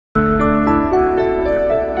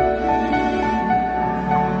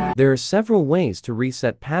There are several ways to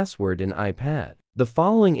reset password in iPad. The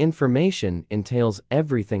following information entails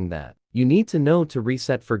everything that you need to know to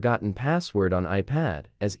reset forgotten password on iPad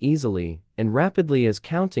as easily and rapidly as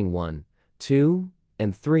counting 1, 2,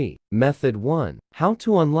 and 3. Method 1. How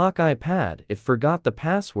to unlock iPad if forgot the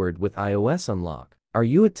password with iOS Unlock. Are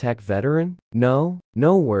you a tech veteran? No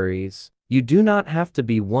worries. You do not have to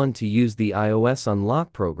be one to use the iOS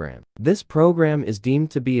Unlock program. This program is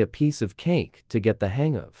deemed to be a piece of cake to get the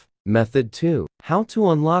hang of. Method 2. How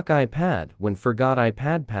to unlock iPad when forgot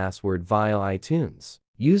iPad password via iTunes.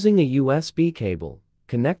 Using a USB cable,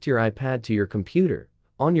 connect your iPad to your computer.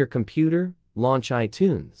 On your computer, launch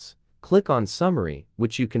iTunes. Click on Summary,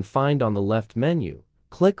 which you can find on the left menu.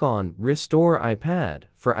 Click on Restore iPad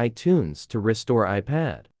for iTunes to restore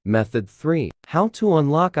iPad. Method 3. How to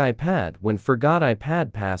unlock iPad when forgot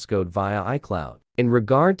iPad passcode via iCloud. In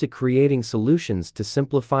regard to creating solutions to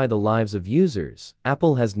simplify the lives of users,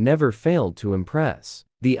 Apple has never failed to impress.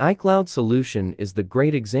 The iCloud solution is the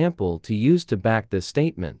great example to use to back this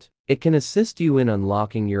statement. It can assist you in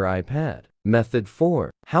unlocking your iPad. Method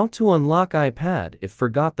 4. How to unlock iPad if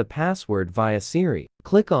forgot the password via Siri.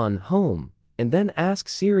 Click on Home, and then ask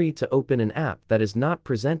Siri to open an app that is not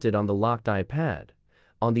presented on the locked iPad.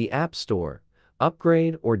 On the App Store,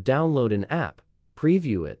 upgrade or download an app,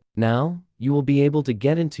 preview it. Now, you will be able to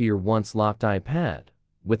get into your once locked iPad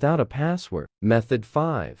without a password. Method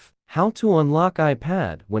 5. How to unlock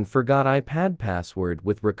iPad when forgot iPad password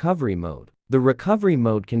with recovery mode. The recovery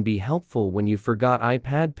mode can be helpful when you forgot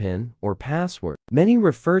iPad PIN or password. Many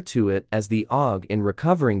refer to it as the OG in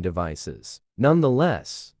recovering devices.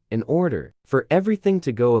 Nonetheless, in order for everything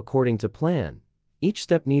to go according to plan, each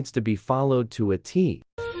step needs to be followed to a T.